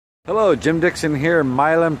Hello, Jim Dixon here in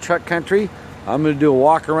Milam Truck Country. I'm going to do a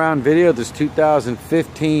walk around video of this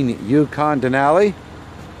 2015 Yukon Denali.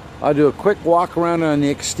 I'll do a quick walk around on the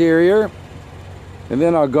exterior and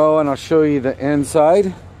then I'll go and I'll show you the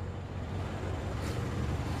inside.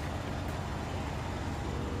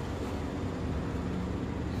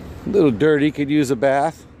 A little dirty, could use a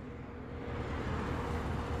bath.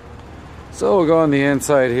 So we'll go on the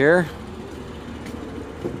inside here.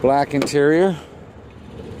 Black interior.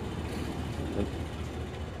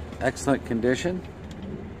 Excellent condition.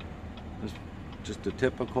 Just a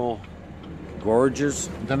typical gorgeous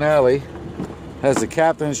Denali. Has the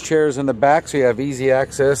captain's chairs in the back, so you have easy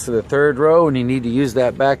access to the third row and you need to use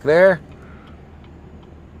that back there.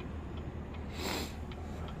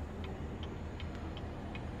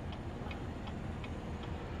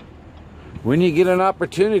 When you get an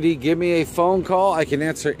opportunity, give me a phone call. I can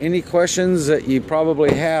answer any questions that you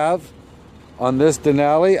probably have on this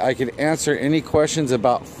Denali. I can answer any questions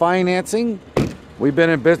about financing. We've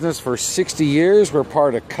been in business for 60 years. We're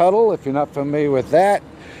part of Cuddle. If you're not familiar with that,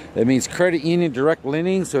 that means credit union direct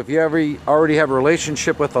lending. So if you already have a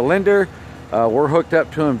relationship with a lender, we're hooked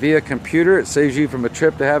up to them via computer. It saves you from a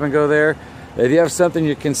trip to have and go there. If you have something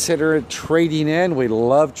you're considering trading in, we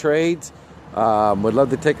love trades. We'd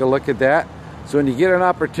love to take a look at that. So when you get an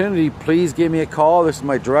opportunity, please give me a call. This is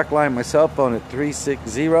my direct line, my cell phone at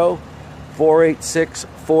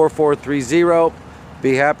 360-486-4430.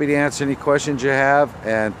 Be happy to answer any questions you have,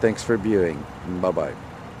 and thanks for viewing. Bye-bye.